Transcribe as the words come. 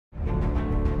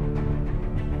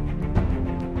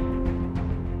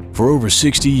For over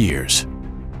 60 years,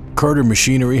 Carter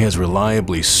Machinery has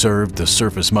reliably served the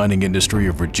surface mining industry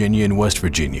of Virginia and West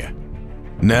Virginia.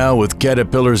 Now, with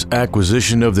Caterpillar's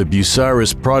acquisition of the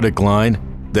Bucyrus product line,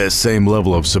 that same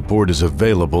level of support is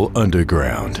available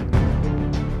underground.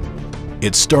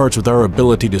 It starts with our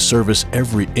ability to service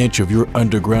every inch of your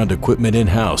underground equipment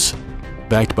in-house.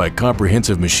 Backed by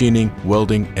comprehensive machining,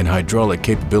 welding, and hydraulic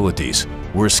capabilities,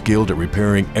 we're skilled at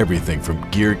repairing everything from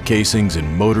geared casings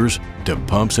and motors to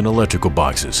pumps and electrical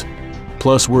boxes.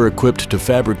 Plus, we're equipped to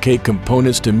fabricate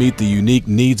components to meet the unique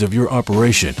needs of your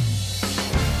operation.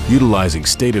 Utilizing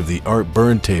state-of-the-art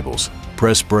burn tables,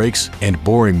 press brakes, and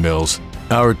boring mills,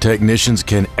 our technicians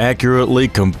can accurately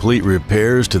complete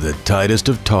repairs to the tightest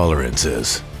of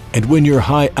tolerances. And when your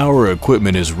high-hour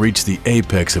equipment has reached the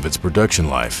apex of its production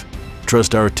life,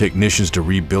 trust our technicians to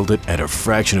rebuild it at a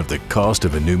fraction of the cost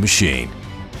of a new machine.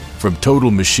 From total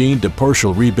machine to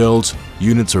partial rebuilds,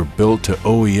 units are built to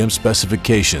OEM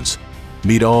specifications,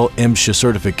 meet all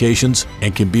MSHA certifications,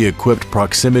 and can be equipped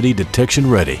proximity detection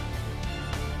ready.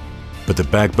 But the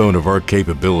backbone of our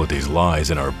capabilities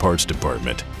lies in our parts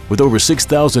department. With over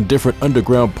 6,000 different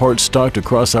underground parts stocked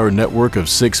across our network of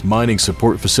 6 mining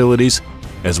support facilities,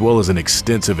 as well as an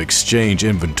extensive exchange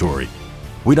inventory,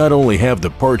 we not only have the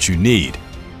parts you need,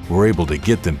 we're able to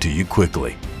get them to you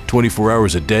quickly, 24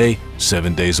 hours a day,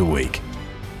 7 days a week.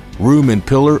 Room and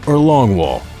pillar or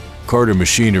longwall, Carter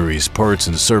Machinery's parts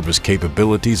and service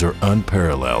capabilities are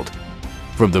unparalleled.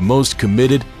 From the most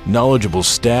committed, knowledgeable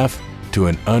staff to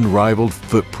an unrivaled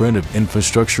footprint of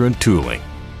infrastructure and tooling,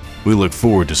 we look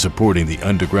forward to supporting the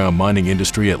underground mining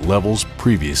industry at levels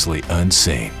previously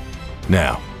unseen.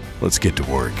 Now, let's get to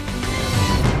work.